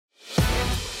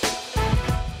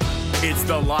It's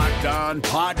the Locked On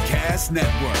Podcast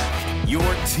Network, your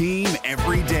team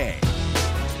every day.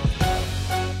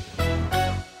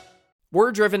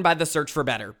 We're driven by the search for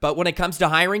better, but when it comes to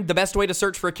hiring, the best way to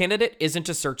search for a candidate isn't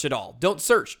to search at all. Don't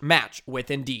search, match with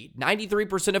Indeed.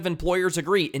 93% of employers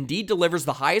agree Indeed delivers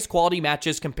the highest quality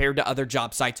matches compared to other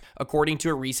job sites, according to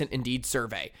a recent Indeed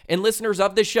survey. And listeners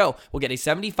of this show will get a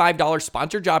 $75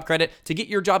 sponsored job credit to get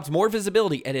your jobs more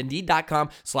visibility at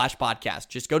Indeed.com/podcast.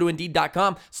 Just go to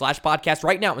Indeed.com/podcast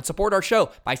right now and support our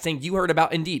show by saying you heard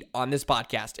about Indeed on this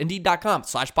podcast.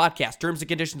 Indeed.com/podcast. Terms and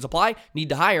conditions apply. Need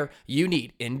to hire? You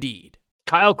need Indeed.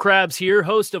 Kyle Krabs here,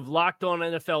 host of Locked On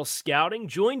NFL Scouting.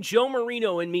 Join Joe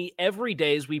Marino and me every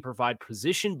day as we provide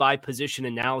position-by-position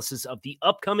analysis of the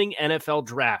upcoming NFL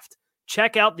Draft.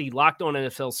 Check out the Locked On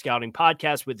NFL Scouting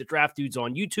podcast with the Draft Dudes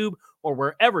on YouTube or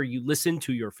wherever you listen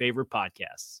to your favorite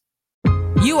podcasts.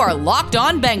 You are Locked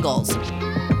On Bengals,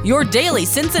 your daily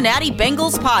Cincinnati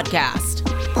Bengals podcast.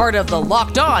 Part of the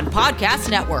Locked On Podcast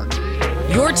Network,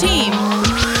 your team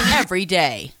every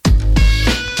day.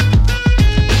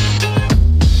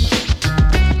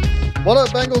 What up,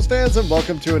 Bengals fans, and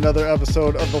welcome to another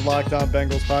episode of the Locked On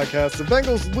Bengals podcast. The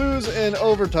Bengals lose in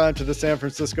overtime to the San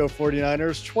Francisco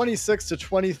 49ers,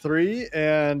 26-23,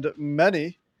 and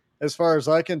many, as far as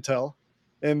I can tell,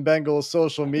 in Bengals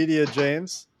social media,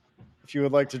 James, if you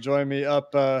would like to join me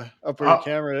up where your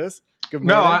camera is. Good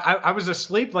morning. No, I was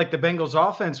asleep like the Bengals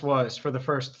offense was for the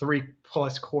first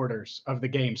 3+ quarters of the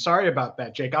game. Sorry about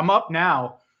that, Jake. I'm up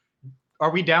now.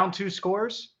 Are we down 2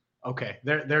 scores? Okay,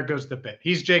 there goes the bit.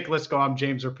 He's Jake Lisco. I'm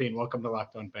James Rapine. Welcome to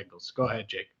Locked On Bengals. Go ahead,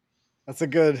 Jake. It's a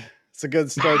good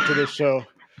start to the show.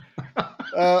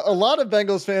 A lot of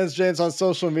Bengals fans, James, on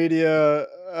social media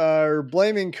are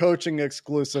blaming coaching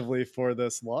exclusively for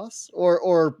this loss,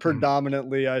 or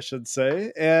predominantly, I should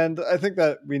say. And I think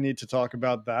that we need to talk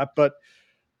about that. But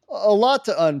a lot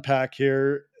to unpack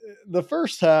here. The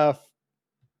first half,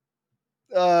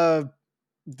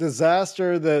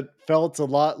 disaster that felt a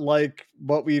lot like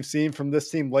what we've seen from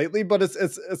this team lately, but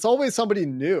it's always somebody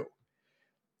new.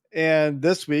 And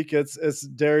this week it's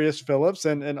Darius Phillips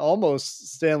and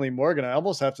almost Stanley Morgan. I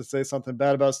almost have to say something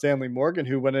bad about Stanley Morgan,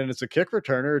 who went in as a kick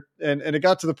returner. And it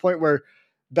got to the point where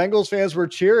Bengals fans were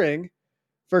cheering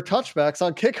for touchbacks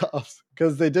on kickoffs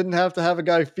because they didn't have to have a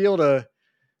guy field a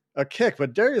kick.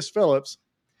 But Darius Phillips,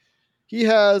 he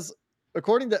has,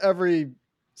 according to every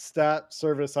stat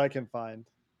service I can find,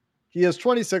 he has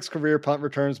 26 career punt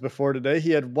returns before today.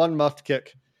 He had 1 muffed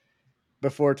kick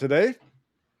before today.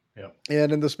 Yep.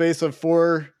 And in the space of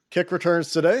 4 kick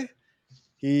returns today,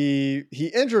 he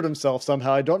injured himself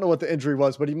somehow. I don't know what the injury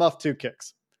was, but he muffed 2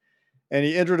 kicks. And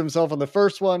he injured himself on the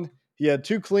first one. He had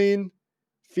 2 clean,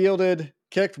 fielded,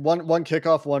 kicked, one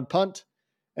kickoff, 1 punt,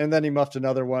 and then he muffed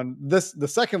another one. The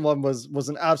second one was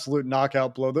an absolute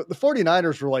knockout blow. The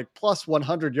 49ers were like plus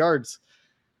 100 yards.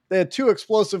 They had 2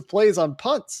 explosive plays on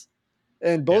punts.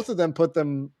 And both of them put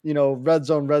them, red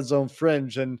zone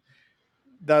fringe. And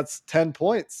that's 10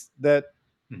 points that,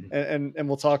 and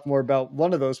we'll talk more about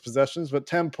one of those possessions, but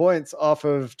 10 points off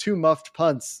of 2 muffed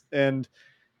punts. And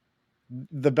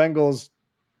the Bengals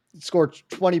scored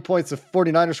 20 points. The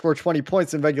 49ers scored 20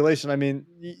 points in regulation. I mean,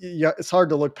 it's hard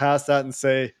to look past that and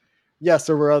say, yes,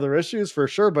 there were other issues for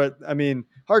sure. But I mean,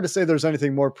 hard to say there's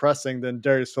anything more pressing than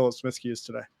Darius Phillips miscues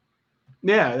today.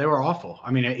 Yeah, they were awful.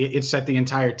 I mean, it set the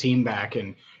entire team back.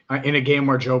 And in a game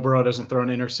where Joe Burrow doesn't throw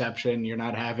an interception, you're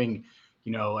not having, a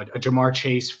Jamar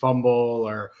Chase fumble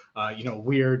or,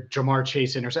 weird Jamar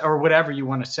Chase intercept or whatever you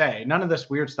want to say. None of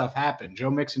this weird stuff happened. Joe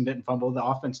Mixon didn't fumble. The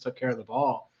offense took care of the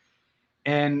ball.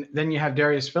 And then you have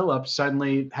Darius Phillips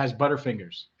suddenly has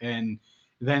butterfingers. And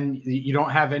then you don't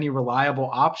have any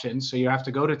reliable options, so you have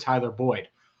to go to Tyler Boyd.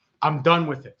 I'm done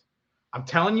with it. I'm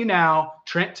telling you now,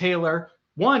 Trent Taylor –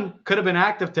 1, could have been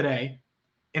active today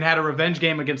and had a revenge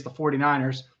game against the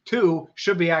 49ers. 2,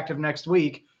 should be active next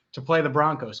week to play the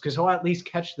Broncos because he'll at least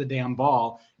catch the damn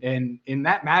ball. And in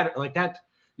that matter, like that,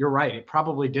 you're right. It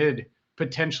probably did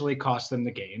potentially cost them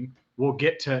the game. We'll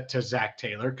get to Zach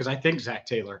Taylor because I think Zach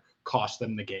Taylor cost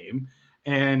them the game.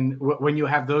 And when you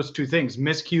have those 2 things,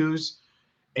 miscues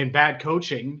and bad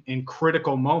coaching in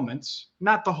critical moments,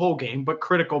 not the whole game, but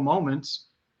critical moments,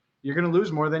 you're going to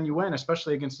lose more than you win,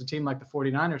 especially against a team like the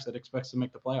 49ers that expects to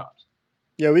make the playoffs.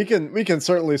 Yeah, we can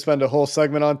certainly spend a whole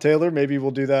segment on Taylor. Maybe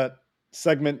we'll do that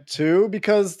segment 2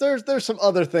 because there's some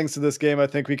other things to this game I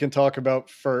think we can talk about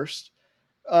first.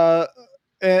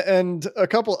 And a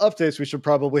couple updates we should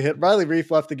probably hit. Riley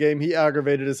Reif left the game. He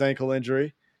aggravated his ankle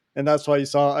injury, and that's why you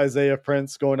saw Isaiah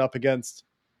Prince going up against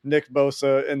Nick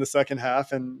Bosa in the second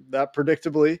half, and that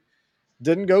predictably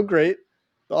didn't go great.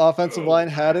 The offensive line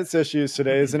had its issues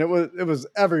today, and it was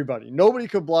everybody. Nobody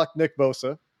could block Nick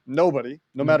Bosa. Nobody,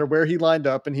 no matter where he lined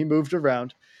up, and he moved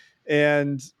around.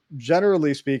 And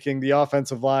generally speaking, the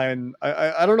offensive line,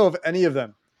 I don't know if any of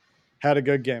them had a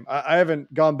good game. I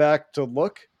haven't gone back to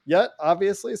look yet.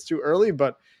 Obviously, it's too early,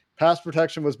 but pass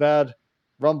protection was bad.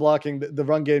 Run blocking, the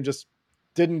run game just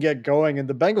didn't get going, and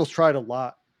the Bengals tried a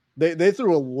lot. They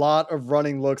threw a lot of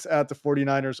running looks at the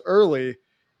 49ers early,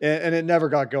 and it never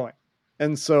got going.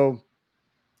 And so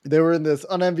they were in this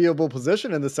unenviable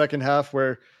position in the second half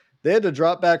where they had to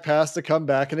drop back pass to come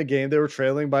back in a game they were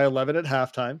trailing by 11 at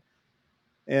halftime.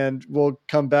 And we'll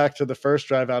come back to the first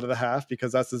drive out of the half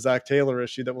because that's the Zach Taylor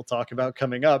issue that we'll talk about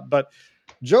coming up. But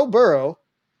Joe Burrow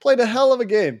played a hell of a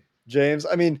game, James.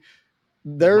 I mean,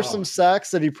 there are some sacks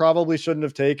that he probably shouldn't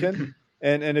have taken.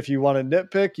 And if you want to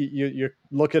nitpick, you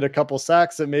look at a couple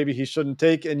sacks that maybe he shouldn't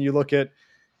take, and you look at,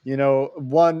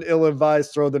 one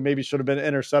ill-advised throw that maybe should have been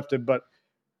intercepted, but,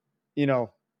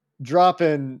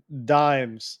 dropping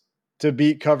dimes to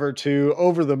beat cover 2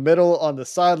 over the middle on the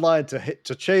sideline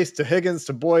to Chase, to Higgins,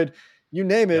 to Boyd, you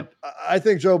name it. Yep. I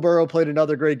think Joe Burrow played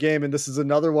another great game. And this is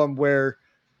another one where,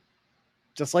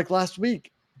 just like last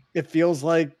week, it feels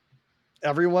like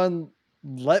everyone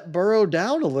let Burrow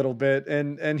down a little bit,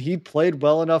 and he played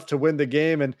well enough to win the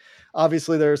game. And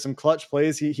obviously there are some clutch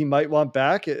plays he might want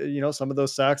back, some of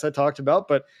those sacks I talked about,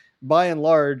 but by and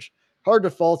large, hard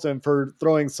to fault him for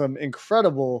throwing some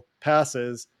incredible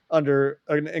passes under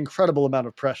an incredible amount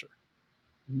of pressure.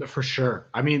 For sure.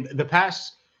 I mean, the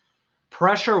pass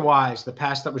pressure-wise, the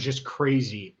pass that was just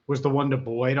crazy was the one to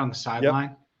Boyd on the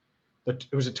sideline. Yep.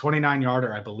 It was a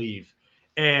 29-yarder, I believe.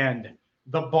 And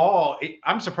the ball,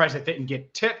 I'm surprised it didn't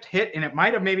get tipped, hit, and it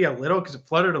might have maybe a little because it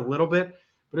fluttered a little bit,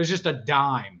 but it was just a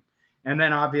dime. And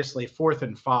then obviously 4th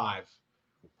and 5.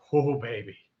 Oh,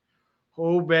 baby.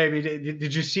 Oh, baby.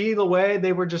 Did you see the way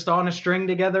they were just on a string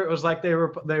together? It was like they were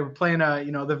playing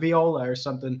the viola or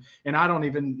something, and I don't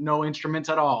even know instruments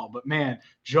at all. But, man,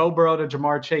 Joe Burrow to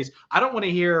Jamar Chase. I don't want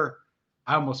to hear –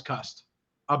 I almost cussed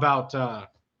about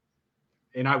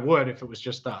and I would if it was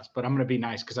just us, but I'm going to be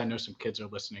nice because I know some kids are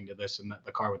listening to this in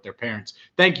the car with their parents.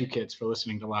 Thank you, kids, for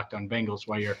listening to Locked On Bengals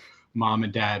while your mom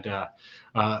and dad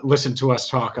listen to us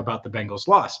talk about the Bengals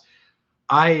loss.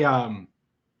 I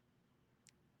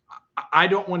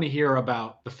don't want to hear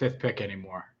about the 5th pick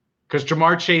anymore because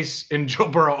Jamar Chase and Joe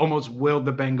Burrow almost willed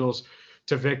the Bengals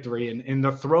to victory. And in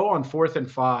the throw on 4th and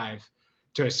 5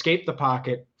 to escape the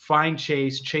pocket, find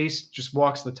Chase just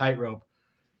walks the tightrope.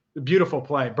 Beautiful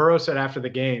play. Burrow said after the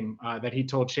game that he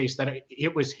told Chase that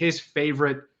it was his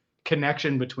favorite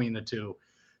connection between the two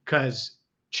because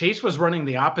Chase was running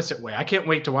the opposite way. I can't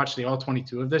wait to watch the all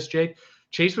 22 of this, Jake.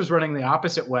 Chase was running the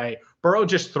opposite way. Burrow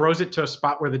just throws it to a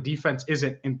spot where the defense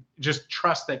isn't and just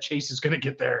trust that Chase is going to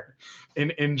get there.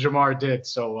 And Jamar did.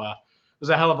 So it was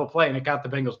a hell of a play, and it got the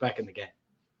Bengals back in the game.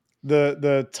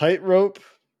 The tightrope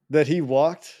that he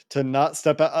walked to not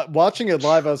step out. Watching it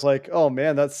live, I was like, oh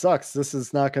man, that sucks. This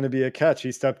is not going to be a catch.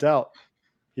 He stepped out.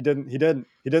 He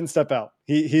didn't step out.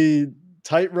 He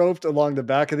tight-roped along the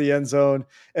back of the end zone.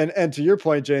 And to your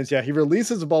point, James, yeah, he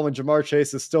releases the ball when Jamar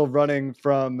Chase is still running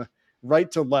from right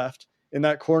to left in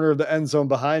that corner of the end zone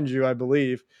behind you, I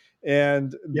believe.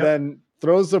 And then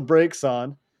throws the brakes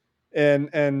on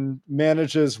and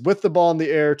manages with the ball in the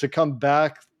air to come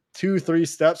back 2-3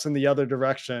 steps in the other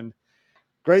direction.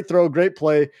 Great throw, great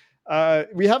play.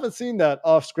 We haven't seen that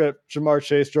off-script Jamar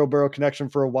Chase, Joe Burrow connection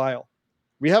for a while.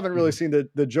 We haven't really seen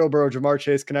the Joe Burrow, Jamar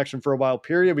Chase connection for a while,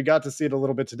 period. We got to see it a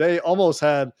little bit today. Almost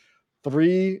had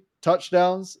 3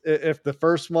 touchdowns if the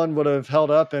first one would have held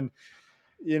up. And,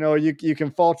 you can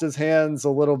fault his hands a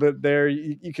little bit there.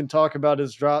 You can talk about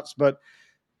his drops, but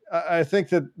I think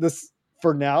that this,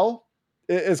 for now,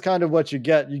 is kind of what you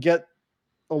get. You get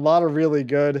a lot of really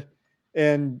good,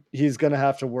 and he's going to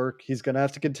have to work. He's going to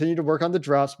have to continue to work on the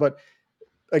drops. But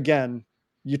again,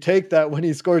 you take that when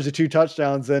he scores the 2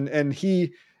 touchdowns and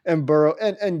he and Burrow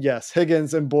and yes,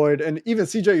 Higgins and Boyd and even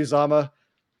CJ Uzama,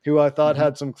 who I thought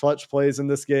had some clutch plays in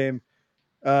this game,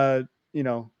 they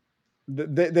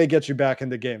get you back in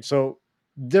the game. So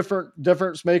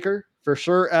difference maker for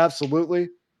sure. Absolutely.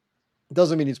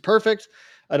 Doesn't mean he's perfect.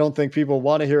 I don't think people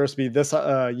want to hear us be this,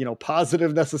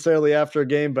 positive necessarily after a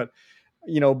game, but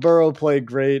Burrow played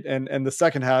great, and the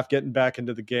second half getting back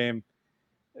into the game,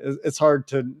 it's hard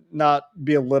to not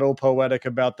be a little poetic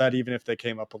about that, even if they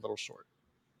came up a little short.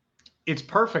 It's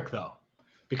perfect though,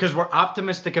 because we're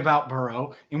optimistic about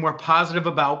Burrow and we're positive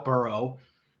about Burrow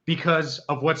because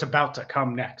of what's about to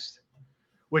come next,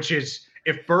 which is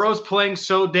if Burrow's playing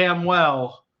so damn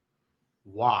well,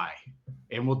 why?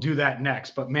 And we'll do that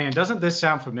next. But man, doesn't this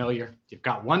sound familiar? You've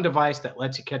got one device that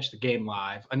lets you catch the game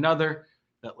live, another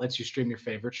that lets you stream your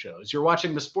favorite shows. You're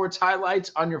watching the sports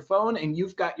highlights on your phone, and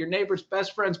you've got your neighbors,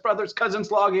 best friends, brothers,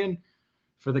 cousins log in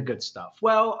for the good stuff.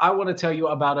 Well, I want to tell you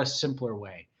about a simpler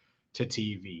way to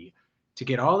TV to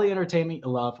get all the entertainment you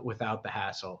love without the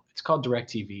hassle. It's called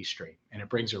DirecTV Stream, and it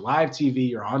brings your live TV,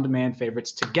 your on-demand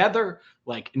favorites together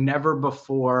like never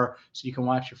before, so you can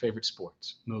watch your favorite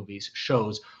sports, movies,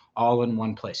 shows, all in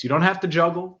one place. You don't have to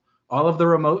juggle all of the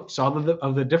remotes, all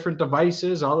of the different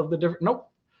devices, all of the different, nope.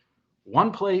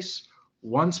 One place,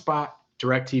 one spot,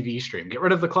 DirecTV Stream. Get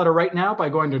rid of the clutter right now by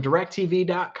going to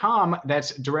directtv.com.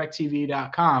 That's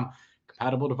directtv.com.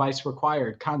 Compatible device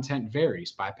required. Content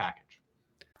varies by package.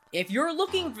 If you're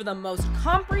looking for the most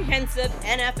comprehensive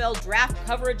NFL draft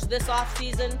coverage this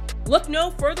offseason, look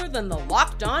no further than the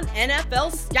Locked On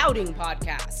NFL Scouting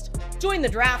Podcast. Join the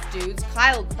draft dudes,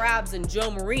 Kyle Krabs and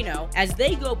Joe Marino, as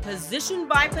they go position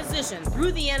by position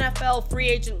through the NFL free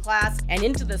agent class and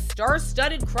into the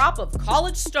star-studded crop of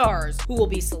college stars who will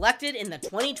be selected in the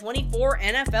 2024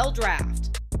 NFL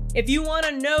Draft. If you want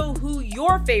to know who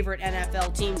your favorite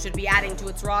NFL team should be adding to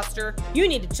its roster, you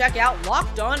need to check out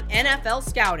Locked On NFL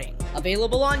Scouting,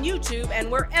 available on YouTube and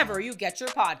wherever you get your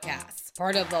podcasts.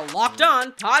 Part of the Locked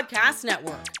On Podcast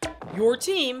Network, your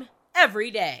team every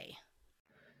day.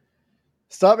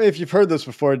 Stop me if you've heard this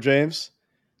before, James.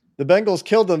 The Bengals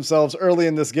killed themselves early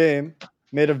in this game,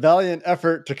 made a valiant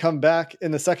effort to come back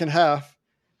in the second half,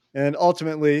 and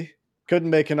ultimately couldn't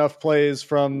make enough plays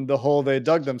from the hole they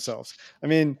dug themselves. I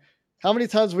mean, how many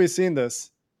times have we seen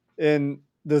this in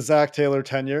the Zach Taylor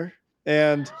tenure?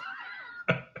 And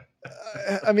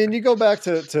I mean, you go back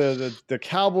to the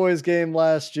Cowboys game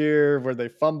last year where they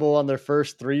fumble on their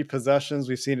first 3 possessions.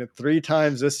 We've seen it 3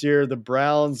 times this year. The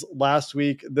Browns last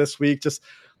week, this week, just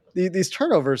these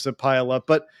turnovers that pile up.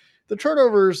 But the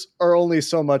turnovers are only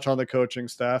so much on the coaching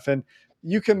staff. And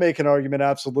you can make an argument,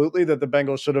 absolutely, that the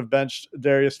Bengals should have benched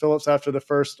Darius Phillips after the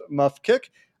first muff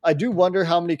kick. I do wonder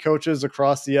how many coaches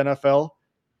across the NFL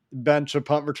bench a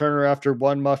punt returner after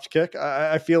one muffed kick.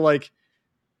 I feel like,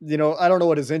 I don't know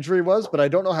what his injury was, but I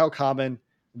don't know how common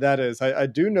that is. I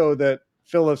do know that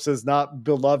Phillips is not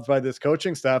beloved by this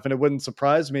coaching staff, and it wouldn't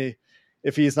surprise me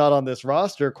if he's not on this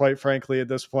roster, quite frankly, at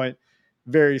this point,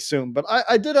 very soon. But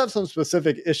I did have some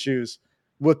specific issues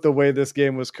with the way this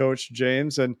game was coached,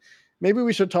 James, and maybe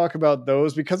we should talk about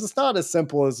those because it's not as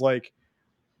simple as like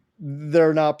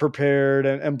they're not prepared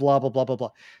and blah, blah, blah, blah,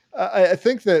 blah. I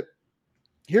think that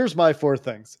here's my 4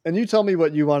 things, and you tell me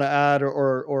what you want to add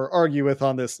or argue with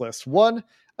on this list. 1,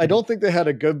 I don't think they had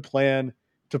a good plan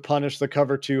to punish the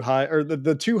cover 2 high or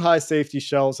the 2 high safety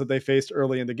shells that they faced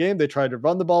early in the game. They tried to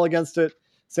run the ball against it.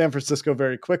 San Francisco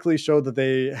very quickly showed that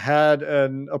they had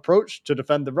an approach to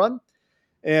defend the run.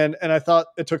 And I thought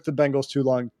it took the Bengals too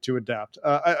long to adapt.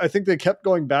 I think they kept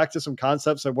going back to some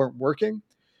concepts that weren't working.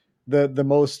 The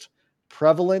most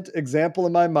prevalent example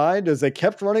in my mind is they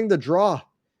kept running the draw,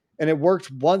 and it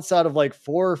worked once out of like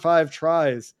 4 or 5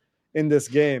 tries in this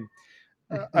game.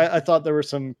 I thought there were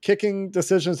some kicking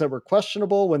decisions that were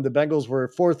questionable when the Bengals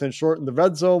were 4th and short in the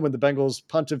red zone, when the Bengals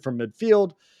punted from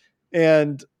midfield.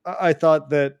 And I thought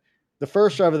that the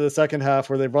first drive of the second half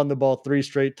where they've run the ball 3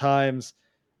 straight times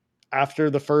after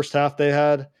the first half they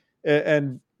had,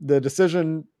 and the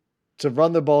decision to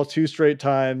run the ball 2 straight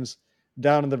times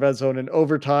down in the red zone in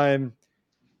overtime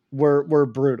were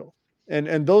brutal.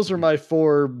 And those are my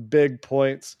 4 big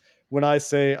points when I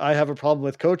say I have a problem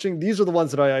with coaching. These are the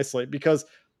ones that I isolate because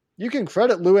you can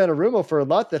credit Lou Anarumo for a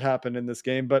lot that happened in this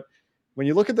game. But when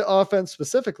you look at the offense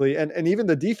specifically and even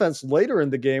the defense later in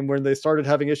the game when they started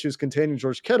having issues containing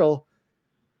George Kittle,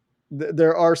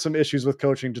 there are some issues with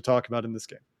coaching to talk about in this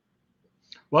game.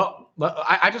 Well,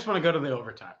 I just want to go to the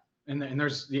overtime. And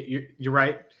there's, you're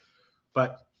right,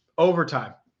 but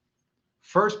overtime.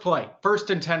 First play,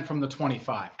 1st and 10 from the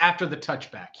 25 after the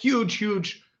touchback.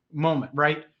 Huge moment,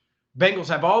 right? Bengals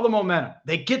have all the momentum.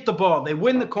 They get the ball. They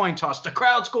win the coin toss. The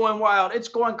crowd's going wild. It's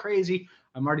going crazy.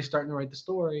 I'm already starting to write the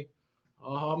story.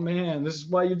 Oh, man, this is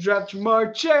why you draft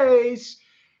Jamar Chase.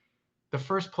 The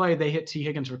first play, they hit T.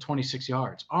 Higgins for 26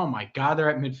 yards. Oh, my God, they're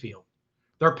at midfield.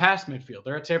 They're past midfield.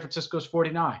 They're at San Francisco's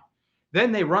 49.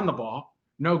 Then they run the ball.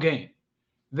 No gain.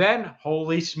 Then,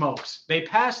 holy smokes, they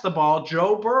pass the ball.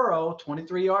 Joe Burrow,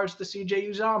 23 yards to C.J.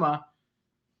 Uzomah.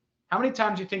 How many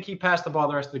times do you think he passed the ball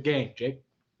the rest of the game, Jake?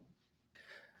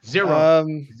 0.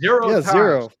 0 times.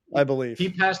 0, I believe. He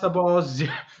passed the ball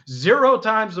 0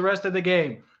 times the rest of the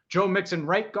game. Joe Mixon,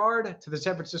 right guard to the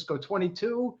San Francisco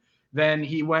 22. Then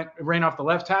he ran off the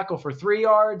left tackle for 3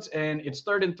 yards, and it's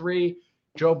 3rd and 3.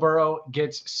 Joe Burrow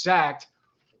gets sacked.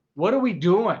 What are we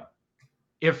doing?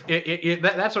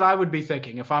 That's what I would be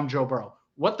thinking if I'm Joe Burrow.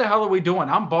 What the hell are we doing?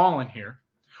 I'm balling here.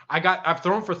 I've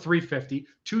thrown for 350,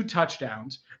 2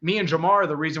 touchdowns. Me and Jamar are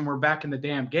the reason we're back in the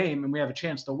damn game and we have a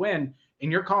chance to win.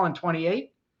 And you're calling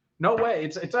 28? No way.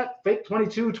 It's that fake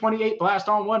 22, 28 blast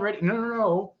on one ready.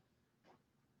 No.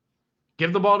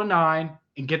 Give the ball to 9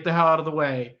 and get the hell out of the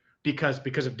way because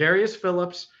of Darius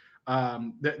Phillips,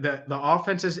 the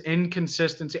offense's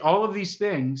inconsistency, all of these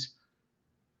things.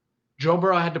 Joe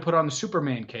Burrow had to put on the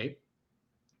Superman cape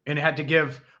and had to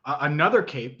give another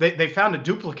cape. They found a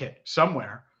duplicate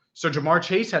somewhere. So Jamar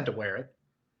Chase had to wear it.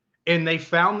 And they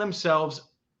found themselves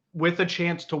with a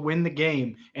chance to win the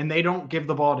game. And they don't give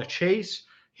the ball to Chase,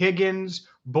 Higgins,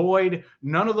 Boyd.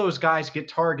 None of those guys get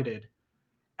targeted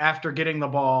after getting the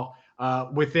ball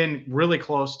within really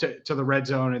close to the red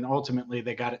zone. And ultimately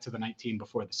they got it to the 19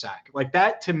 before the sack. Like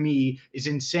that to me is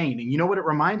insane. And you know what it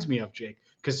reminds me of, Jake?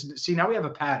 Because see, now we have a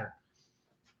pattern.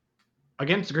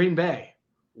 Against Green Bay,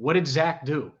 what did Zach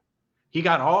do? He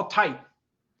got all tight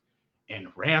and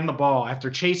ran the ball after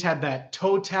Chase had that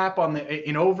toe tap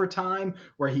in overtime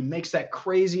where he makes that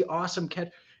crazy awesome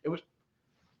catch.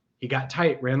 He got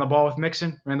tight, ran the ball with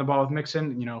Mixon.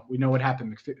 You know, we know what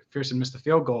happened. McPherson missed the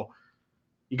field goal.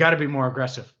 You got to be more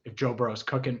aggressive if Joe Burrow's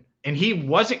cooking. And he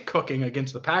wasn't cooking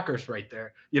against the Packers right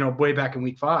there, you know, way back in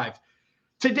week 5.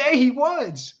 Today he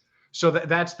was. So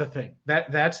that's the thing.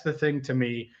 That's the thing to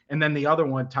me. And then the other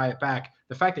one, tie it back.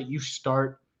 The fact that you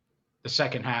start the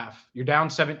second half, you're down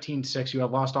 17-6. You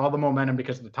have lost all the momentum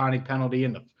because of the taunting penalty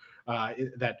and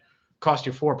that cost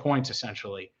you 4 points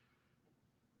essentially.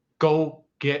 Go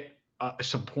get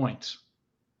some points.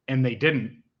 And they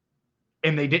didn't.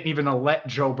 And they didn't even let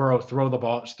Joe Burrow throw the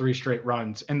ball. It's 3 straight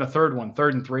runs. And the third one,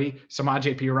 3rd and 3,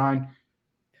 Samaje Perine,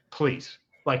 please.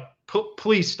 Like,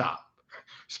 please stop.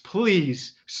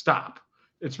 Please stop.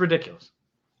 It's ridiculous.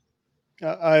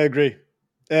 I agree.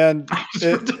 And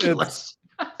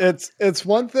it's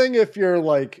one thing if you're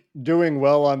like doing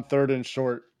well on 3rd and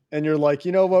short and you're like,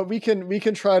 you know what, we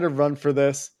can try to run for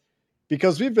this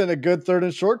because we've been a good 3rd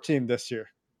and short team this year.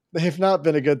 They have not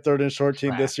been a good 3rd and short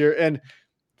team this year. And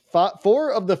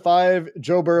 4 of the 5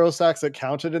 Joe Burrow sacks that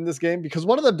counted in this game, because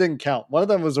one of them didn't count. One of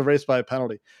them was erased by a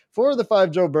penalty. 4 of the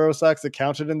 5 Joe Burrow sacks that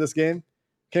counted in this game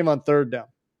came on 3rd down.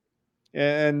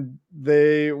 And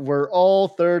they were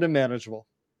all 3rd and manageable.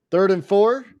 3rd and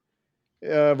 4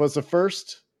 was the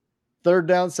first 3rd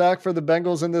down sack for the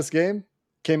Bengals in this game.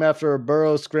 Came after a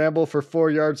Burrow scramble for 4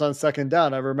 yards on 2nd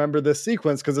down. I remember this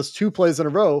sequence because it's 2 plays in a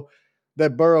row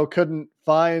that Burrow couldn't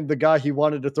find the guy he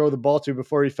wanted to throw the ball to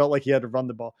before he felt like he had to run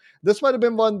the ball. This might have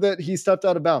been one that he stepped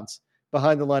out of bounds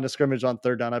behind the line of scrimmage on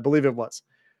 3rd down. I believe it was.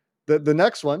 The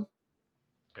next one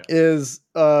is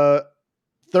 3rd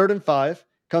and 5.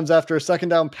 Comes after a 2nd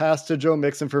down pass to Joe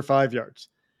Mixon for 5 yards.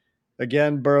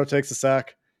 Again, Burrow takes a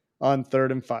sack on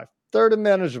 3rd and 5. 3rd and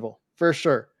manageable, for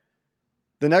sure.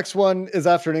 The next one is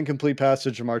after an incomplete pass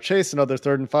to Jamar Chase, another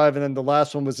 3rd and 5. And then the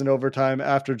last one was in overtime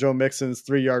after Joe Mixon's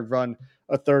 3-yard run,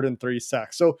 a 3rd and 3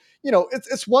 sack. So, you know,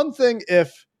 it's one thing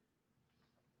if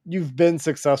you've been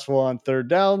successful on 3rd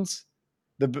downs.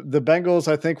 The Bengals,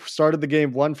 I think, started the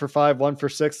game 1 for 5, 1 for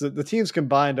 6. The teams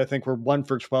combined, I think, were 1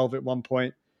 for 12 at one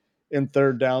point in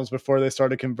 3rd downs before they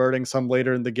started converting some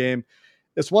later in the game.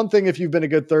 It's one thing if you've been a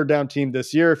good 3rd down team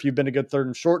this year, if you've been a good 3rd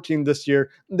and short team this year.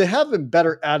 They have been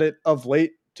better at it of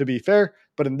late, to be fair.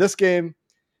 But in this game,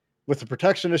 with the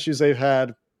protection issues they've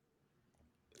had,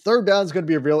 3rd down is going to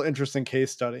be a real interesting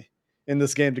case study in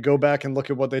this game to go back and look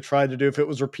at what they tried to do. If it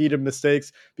was repeated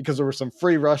mistakes, because there were some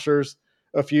free rushers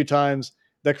a few times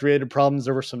that created problems.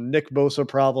 There were some Nick Bosa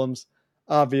problems,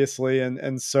 obviously.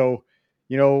 And so,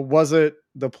 you know, was it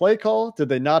the play call? Did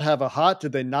they not have a hot?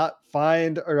 Did they not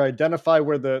find or identify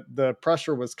where the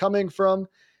pressure was coming from?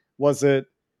 Was it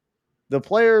the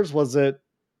players? Was it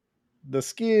the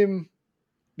scheme?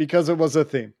 Because it was a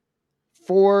theme.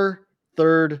 4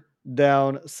 3rd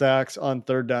down sacks on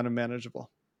 3rd down and manageable.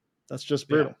 That's just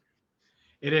brutal.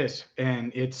 Yeah, it is.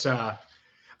 And it's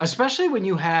especially when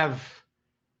you have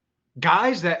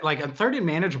guys that like on 3rd and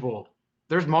manageable,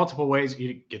 there's multiple ways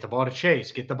you get the ball to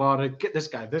Chase, get the ball to get this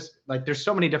guy. This, like, there's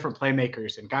so many different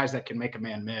playmakers and guys that can make a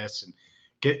man miss and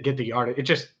get the yard.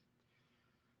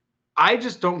 I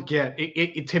just don't get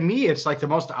it. To me, it's like the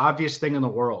most obvious thing in the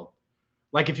world.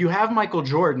 Like, if you have Michael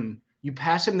Jordan, you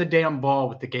pass him the damn ball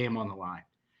with the game on the line.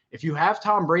 If you have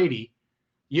Tom Brady,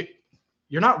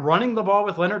 you're not running the ball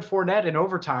with Leonard Fournette in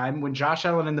overtime when Josh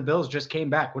Allen and the Bills just came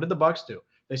back. What did the Bucs do?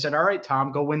 They said, all right,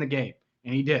 Tom, go win the game.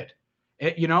 And he did.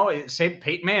 Say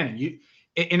Peyton Manning.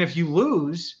 And if you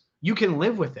lose, you can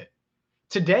live with it.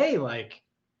 Today, like,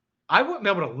 I wouldn't be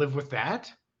able to live with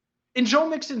that. And Joe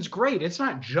Mixon's great. It's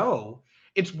not Joe.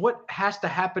 It's what has to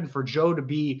happen for Joe to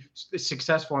be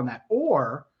successful on that.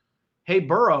 Or, hey,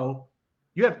 Burrow,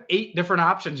 you have 8 different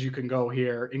options you can go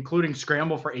here, including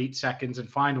scramble for 8 seconds and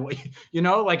find what,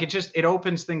 like it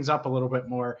opens things up a little bit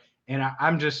more. And I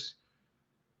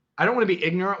don't want to be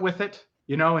ignorant with it,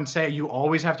 and say you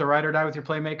always have to ride or die with your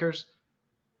playmakers.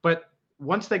 But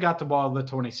once they got the ball at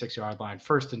the 26-yard line,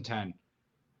 1st and 10,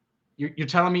 you're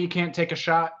telling me you can't take a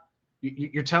shot?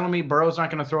 You're telling me Burrow's not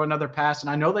going to throw another pass? And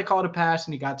I know they called a pass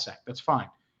and he got sacked. That's fine.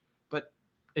 But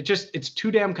it's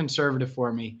too damn conservative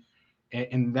for me.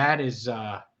 And that's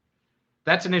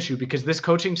an issue because this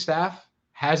coaching staff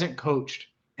hasn't coached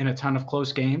in a ton of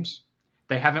close games.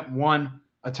 They haven't won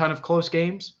a ton of close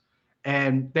games.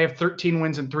 And they have 13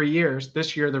 wins in 3 years.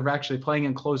 This year, they're actually playing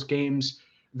in close games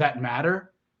that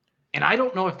matter. And I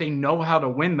don't know if they know how to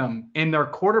win them. And their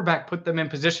quarterback put them in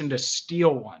position to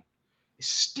steal one.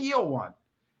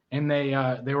 And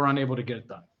they were unable to get it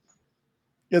done.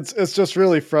 It's just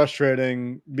really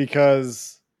frustrating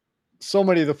because so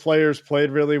many of the players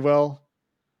played really well.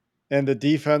 And the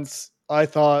defense, I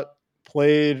thought,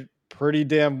 played pretty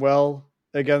damn well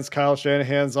against Kyle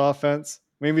Shanahan's offense.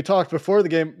 I mean, we talked before the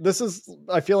game. This is,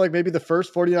 I feel like, maybe the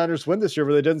first 49ers win this year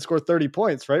where they didn't score 30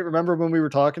 points, right? Remember when we were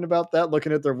talking about that,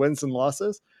 looking at their wins and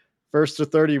losses? First to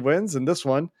 30 wins, and this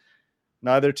one,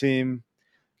 neither team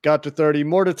got to 30.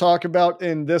 More to talk about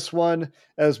in this one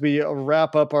as we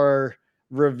wrap up our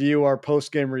review, our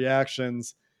post-game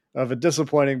reactions of a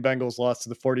disappointing Bengals loss to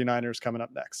the 49ers coming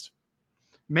up next.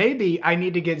 Maybe I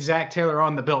need to get Zach Taylor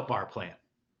on the Built Bar plan.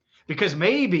 Because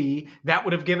maybe that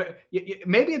would have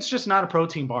maybe it's just not a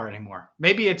protein bar anymore.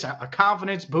 Maybe it's a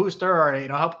confidence booster or,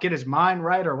 help get his mind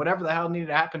right or whatever the hell needed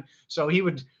to happen. So he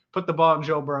would put the ball in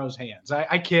Joe Burrow's hands.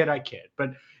 I kid.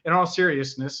 But in all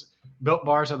seriousness, Built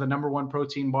Bars are the number 1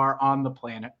 protein bar on the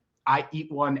planet. I eat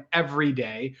one every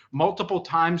day, multiple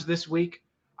times this week.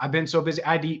 I've been so busy.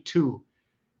 I'd eat 2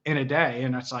 in a day.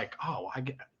 And it's like, I'm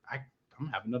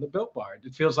having another Built Bar.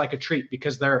 It feels like a treat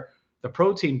because they're the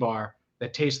protein bar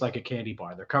that tastes like a candy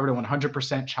bar. They're covered in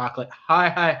 100% chocolate,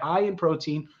 high in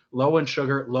protein, low in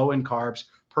sugar, low in carbs.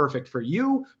 Perfect for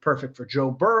you, perfect for Joe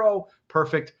Burrow,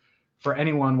 perfect for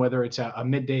anyone, whether it's a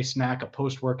midday snack, a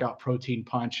post-workout protein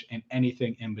punch, and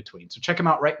anything in between. So check them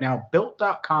out right now,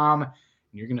 built.com, and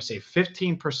you're going to save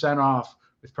 15% off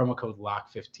with promo code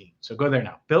LOCK15. So go there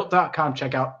now, built.com,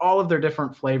 check out all of their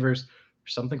different flavors.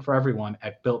 There's something for everyone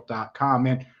at built.com.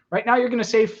 And right now you're going to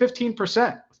save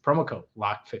 15% with promo code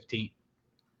LOCK15.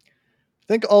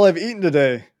 I think all I've eaten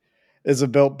today is a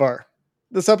Built Bar.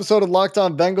 This episode of Locked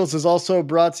On Bengals is also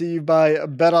brought to you by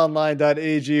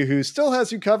betonline.ag, who still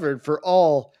has you covered for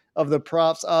all of the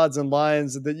props, odds, and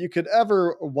lines that you could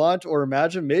ever want or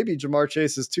imagine. Maybe Jamar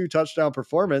Chase's 2-touchdown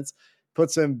performance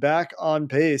puts him back on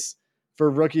pace for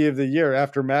Rookie of the Year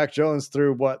after Mac Jones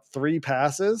threw, 3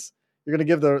 passes? You're going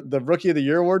to give the Rookie of the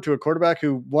Year award to a quarterback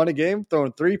who won a game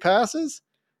throwing 3 passes?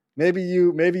 Maybe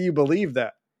you believe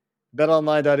that.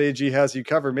 BetOnline.ag has you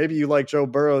covered. Maybe you like Joe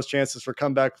Burrow's chances for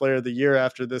comeback player of the year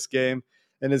after this game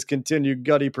and his continued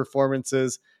gutty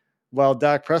performances, while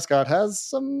Dak Prescott has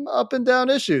some up and down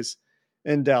issues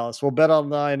in Dallas. Well,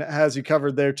 BetOnline has you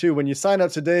covered there too. When you sign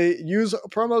up today, use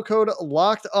promo code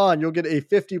Locked On. You'll get a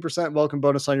 50% welcome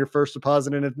bonus on your first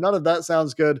deposit. And if none of that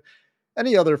sounds good,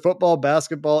 any other football,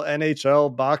 basketball,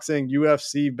 NHL, boxing,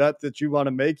 UFC bet that you want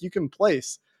to make, you can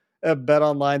place at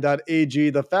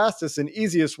betonline.ag, the fastest and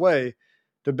easiest way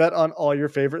to bet on all your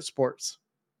favorite sports.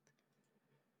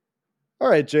 All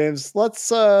right, James, let's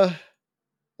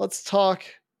talk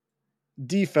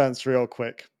defense real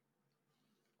quick.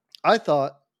 I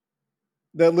thought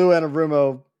that Lou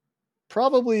Anarumo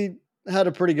probably had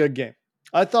a pretty good game.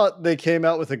 I thought they came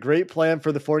out with a great plan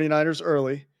for the 49ers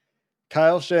early.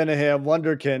 Kyle Shanahan,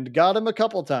 wonderkind, got him a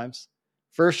couple times,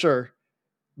 for sure.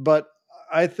 But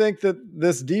I think that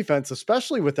this defense,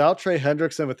 especially without Trey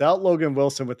Hendrickson, without Logan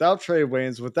Wilson, without Trey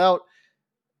Waynes, without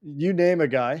you name a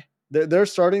guy, they're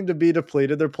starting to be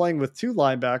depleted. They're playing with 2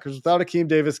 linebackers without Akeem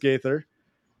Davis-Gaither.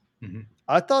 Mm-hmm.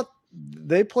 I thought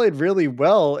they played really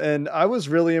well, and I was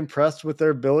really impressed with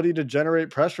their ability to generate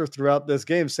pressure throughout this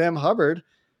game. Sam Hubbard,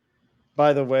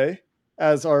 by the way,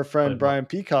 as our friend Brian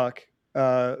Peacock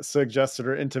suggested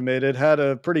or intimated, had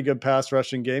a pretty good pass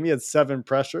rushing game. He had 7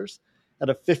 pressures. At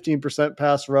a 15%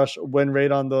 pass rush win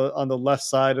rate on the left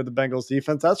side of the Bengals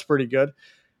defense. That's pretty good.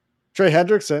 Trey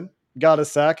Hendrickson got a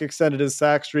sack, extended his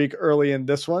sack streak early in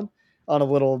this one on a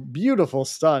little beautiful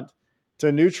stunt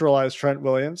to neutralize Trent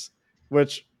Williams,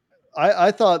 which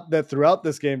I thought that throughout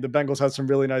this game, the Bengals had some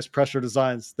really nice pressure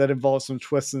designs that involved some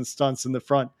twists and stunts in the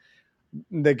front.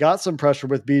 They got some pressure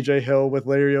with BJ Hill, with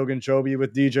Larry Ogunjobi,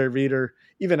 with DJ Reader,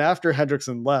 even after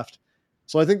Hendrickson left.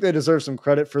 So I think they deserve some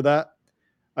credit for that.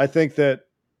 I think that,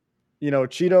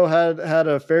 Cheeto had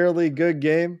a fairly good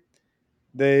game.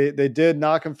 They did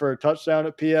knock him for a touchdown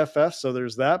at PFF, so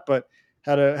there's that, but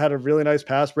had a really nice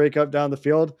pass breakup down the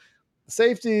field. The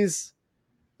safeties,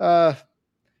 uh,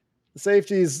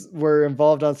 were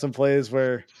involved on some plays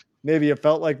where maybe it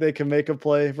felt like they can make a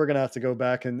play. We're gonna have to go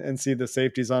back and see the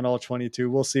safeties on all 22.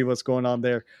 We'll see what's going on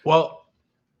there. Well,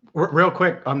 real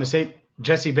quick on the safe,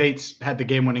 Jesse Bates had the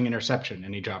game-winning interception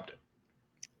and he dropped it.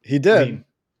 He did. I mean,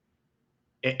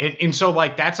 and so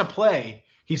like that's a play.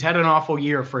 He's had an awful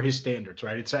year for his standards,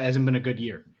 right? It hasn't been a good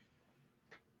year.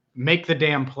 Make the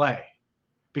damn play,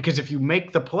 because if you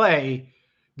make the play,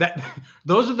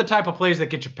 those are the type of plays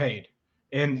that get you paid.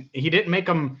 And he didn't make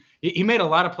them. He made a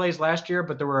lot of plays last year,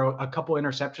 but there were a couple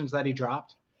interceptions that he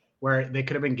dropped where they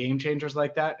could have been game changers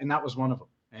like that, and that was one of them.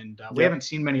 And we haven't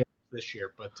seen many this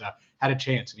year, but had a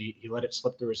chance, and he let it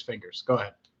slip through his fingers. Go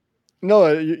ahead.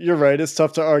 No, you're right. It's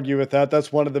tough to argue with that.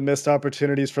 That's one of the missed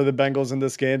opportunities for the Bengals in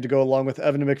this game, to go along with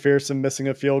Evan McPherson missing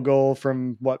a field goal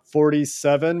from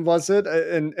 47, was it?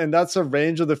 And that's a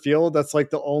range of the field. That's like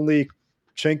the only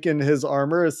chink in his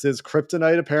armor. It's his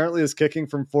kryptonite, apparently, is kicking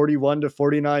from 41 to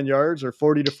 49 yards or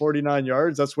 40 to 49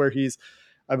 yards. That's where he's,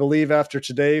 I believe, after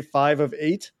today, 5 of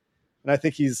 8. And I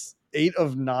think he's 8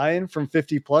 of 9 from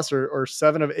 50 plus, or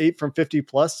 7 of 8 from 50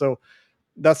 plus. So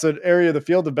that's an area of the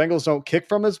field the Bengals don't kick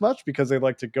from as much because they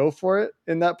like to go for it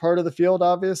in that part of the field,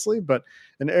 obviously. But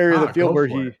an area of the field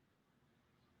where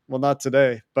well, not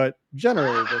today, but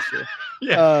generally this year.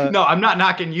 Yeah. No, I'm not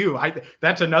knocking you.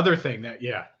 That's another thing that,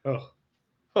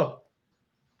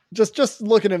 Just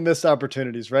looking at missed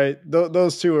opportunities, right?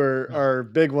 Those two are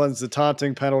big ones. The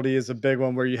taunting penalty is a big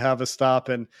one where you have a stop.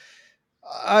 And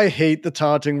I hate the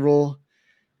taunting rule.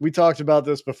 We talked about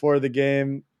this before the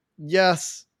game.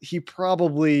 Yes, he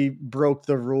probably broke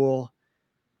the rule.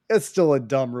 It's still a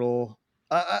dumb rule.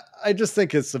 I just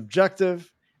think it's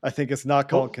subjective. I think it's not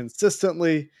called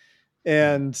consistently.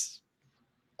 And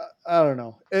I don't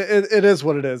know. It is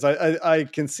what it is. I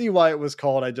can see why it was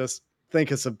called. I just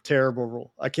think it's a terrible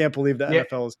rule. I can't believe the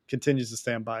NFL continues to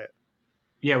stand by it.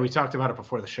 Yeah, we talked about it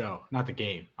before the show. Not the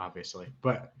game, obviously.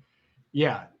 But,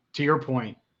 yeah, to your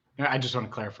point, I just want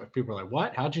to clarify. People are like,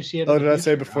 what? How'd you see it? Oh, did I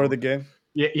say before the game?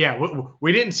 Yeah,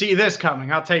 we didn't see this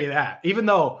coming. I'll tell you that. Even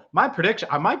though my prediction,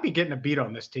 I might be getting a beat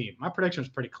on this team. My prediction was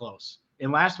pretty close.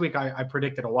 And last week, I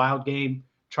predicted a wild game,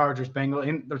 Chargers, Bengals,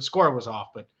 and the score was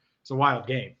off, but it's a wild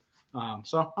game.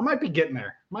 So I might be getting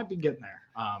there.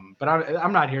 But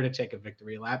I'm not here to take a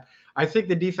victory lap. I think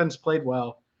the defense played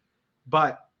well,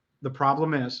 but the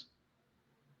problem is,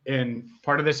 and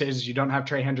part of this is you don't have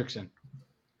Trey Hendrickson.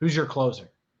 Who's your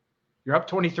closer? You're up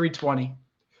 23-20.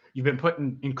 You've been put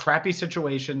in crappy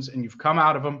situations, and you've come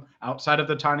out of them outside of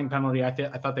the taunting penalty. I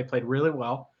thought they played really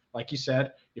well. Like you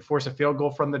said, you force a field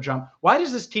goal from the jump. Why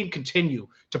does this team continue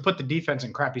to put the defense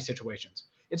in crappy situations?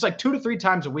 It's like 2 to 3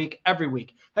 times a week, every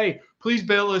week. Hey, please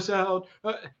bail us out.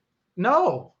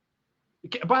 No.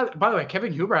 By the way,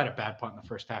 Kevin Huber had a bad punt in the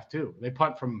first half too. They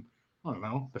punt from, I don't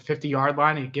know, the 50-yard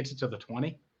line, and he gets it to the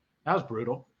 20. That was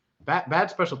brutal.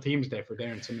 Bad special teams day for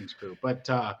Darren Simmons' crew. But,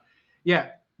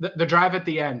 the drive at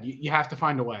the end, you have to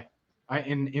find a way.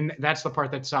 And that's the part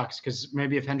that sucks, because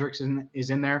maybe if Hendricks is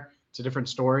in there, it's a different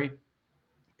story.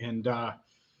 And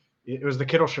it was the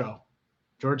Kittle show.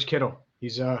 George Kittle.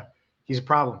 He's a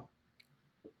problem.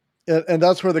 And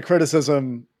that's where the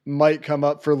criticism might come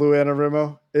up for Lou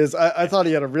Anarumo. Is I thought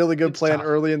he had a really good plan tough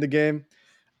early in the game.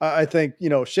 I think,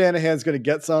 Shanahan's going to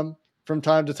get some from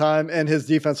time to time, and his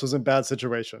defense was in bad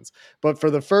situations. But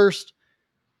for the first,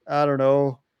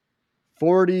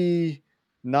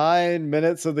 59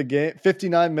 minutes of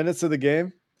the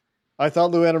game, I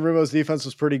thought Lou Anarumo's defense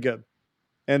was pretty good.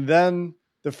 And then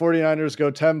the 49ers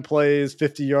go 10 plays,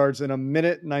 50 yards in a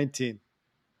minute 19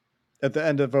 at the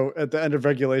end of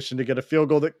regulation to get a field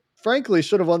goal that frankly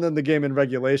should have won them the game in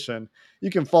regulation. You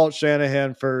can fault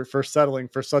Shanahan for settling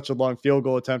for such a long field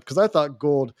goal attempt, because I thought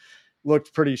Gould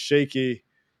looked pretty shaky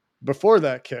before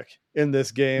that kick in this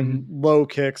game. Mm-hmm. Low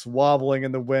kicks, wobbling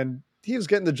in the wind. He was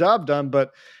getting the job done, but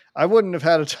I wouldn't have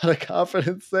had a ton of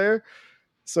confidence there.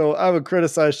 So I would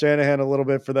criticize Shanahan a little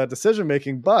bit for that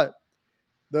decision-making. But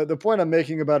the point I'm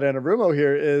making about Anarumo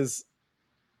here is,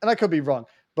 and I could be wrong,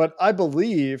 but I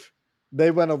believe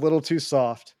they went a little too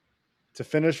soft to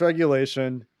finish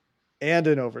regulation and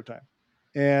in overtime.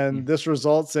 And this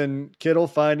results in Kittle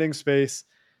finding space,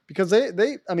 because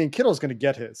Kittle's going to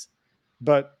get his,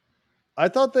 but I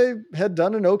thought they had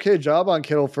done an okay job on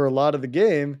Kittle for a lot of the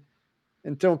game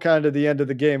until kind of the end of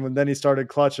the game, when then he started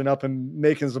clutching up and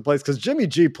making some plays, because Jimmy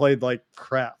G played like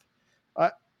crap.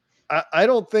 I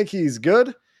don't think he's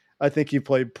good. I think he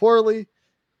played poorly.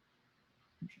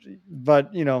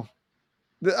 But, you know,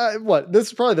 this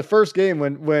is probably the first game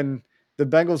when the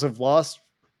Bengals have lost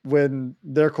when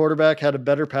their quarterback had a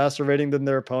better passer rating than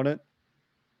their opponent,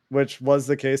 which was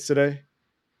the case today.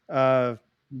 Doesn't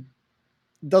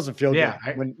feel good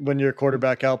when your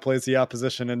quarterback outplays the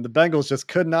opposition, and the Bengals just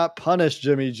could not punish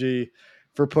Jimmy G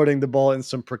for putting the ball in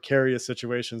some precarious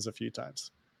situations a few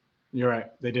times. You're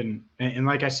right. They didn't. And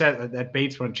like I said, that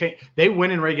Bates one change. They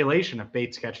win in regulation if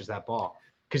Bates catches that ball,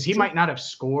 because he might not have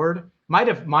scored, might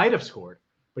have scored,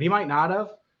 but he might not have.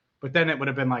 But then it would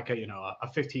have been like a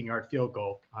 15-yard field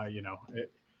goal,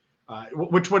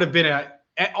 which would have been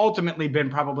ultimately been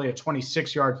probably a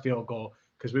 26-yard field goal,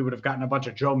 because we would have gotten a bunch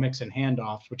of Joe Mixon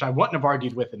handoffs, which I wouldn't have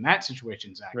argued with in that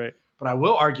situation, Zach. Right. But I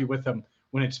will argue with them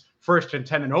when it's 1st and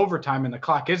 10 in overtime and the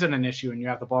clock isn't an issue and you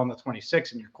have the ball on the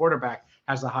 26 and your quarterback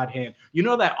has the hot hand. You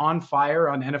know that on fire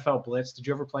on NFL Blitz? Did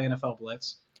you ever play NFL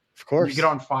Blitz? Of course. You get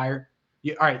on fire.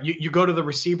 You go to the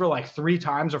receiver like 3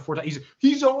 times or 4 times.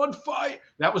 He's on fire.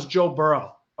 That was Joe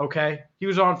Burrow, okay? He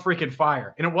was on freaking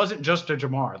fire. And it wasn't just to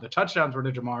Jamar. The touchdowns were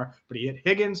to Jamar, but he hit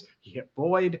Higgins. He hit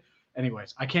Boyd.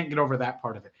 Anyways, I can't get over that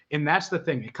part of it. And that's the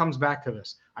thing. It comes back to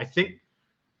this. I think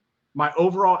my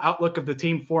overall outlook of the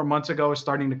team 4 months ago is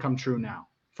starting to come true now.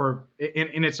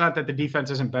 And it's not that the defense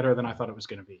isn't better than I thought it was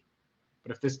going to be.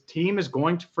 But if this team is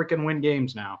going to freaking win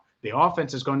games now, the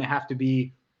offense is going to have to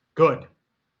be good,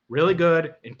 really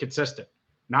good and consistent.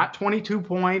 Not 22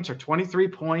 points or 23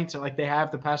 points like they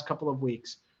have the past couple of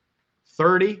weeks.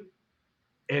 30.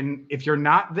 And if you're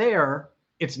not there,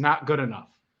 it's not good enough.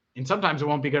 And sometimes it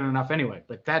won't be good enough anyway,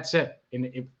 but that's it.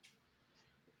 And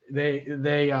they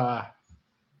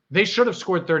should have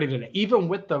scored 30 today, even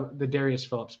with the Darius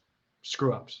Phillips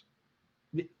screw-ups.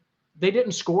 They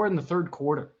didn't score in the third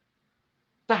quarter.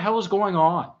 What the hell is going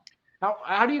on?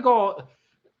 How do you go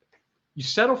 – you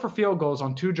settle for field goals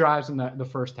on 2 drives in the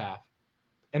first half,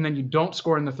 and then you don't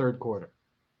score in the third quarter.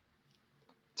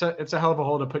 It's a hell of a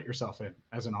hole to put yourself in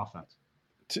as an offense.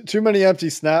 Too many empty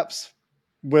snaps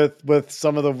with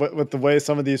the way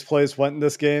some of these plays went in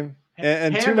this game,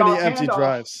 and too many empty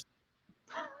drives.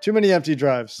 Too many empty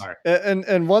drives. Right.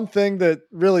 And one thing that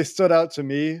really stood out to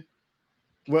me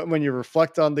when you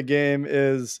reflect on the game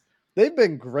is they've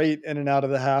been great in and out of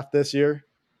the half this year.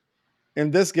 In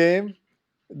this game,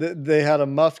 they had a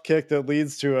muff kick that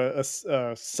leads to a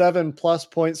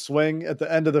 7+ point swing at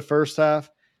the end of the first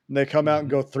half, and they come out and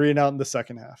go 3 and out in the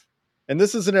second half. And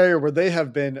this is an area where they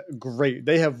have been great.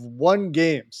 They have won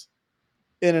games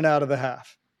in and out of the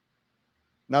half.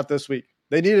 Not this week.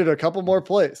 They needed a couple more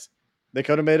plays. They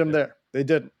could have made them there. They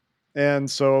didn't.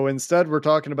 And so instead, we're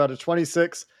talking about a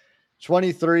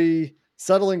 26-23,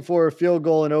 settling for a field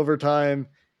goal in overtime.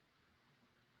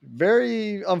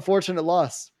 Very unfortunate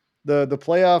loss. The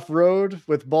playoff road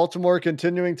with Baltimore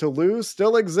continuing to lose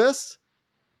still exists,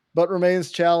 but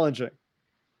remains challenging.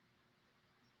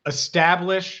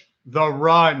 Establish the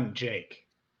run, Jake.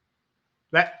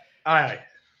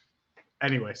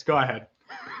 Anyways, go ahead.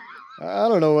 I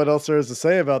don't know what else there is to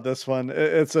say about this one.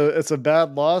 It's a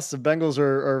bad loss. The Bengals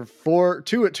are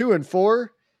 2-4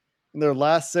 in their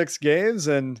last 6 games,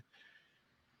 and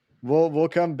we'll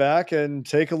come back and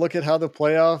take a look at how the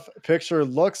playoff picture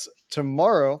looks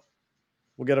tomorrow.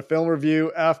 We'll get a film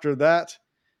review after that,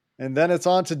 and then it's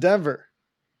on to Denver.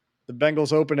 The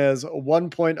Bengals open as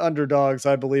 1-point underdogs.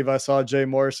 I believe I saw Jay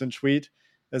Morrison tweet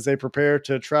as they prepare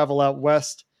to travel out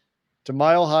west to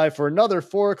Mile High for another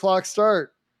 4:00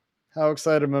 start. How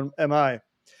excited am I?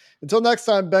 Until next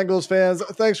time, Bengals fans,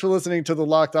 thanks for listening to the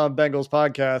Locked On Bengals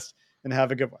podcast, and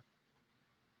have a good one.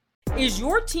 Is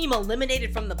your team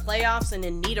eliminated from the playoffs and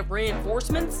in need of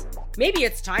reinforcements? Maybe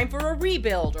it's time for a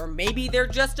rebuild, or maybe they're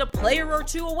just a player or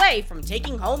 2 away from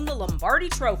taking home the Lombardi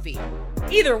Trophy.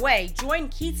 Either way, join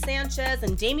Keith Sanchez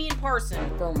and Damian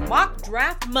Parson for Mock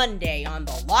Draft Monday on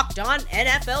the Locked On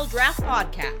NFL Draft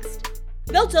Podcast.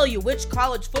 They'll tell you which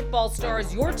college football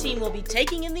stars your team will be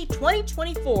taking in the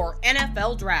 2024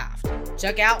 NFL Draft.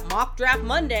 Check out Mock Draft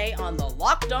Monday on the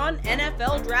Locked On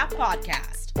NFL Draft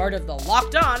Podcast, part of the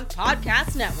Locked On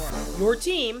Podcast Network, your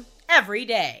team every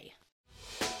day.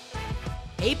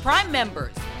 Hey, Prime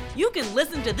members, you can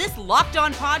listen to this Locked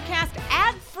On podcast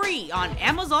ad-free on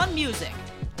Amazon Music.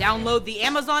 Download the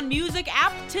Amazon Music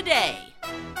app today.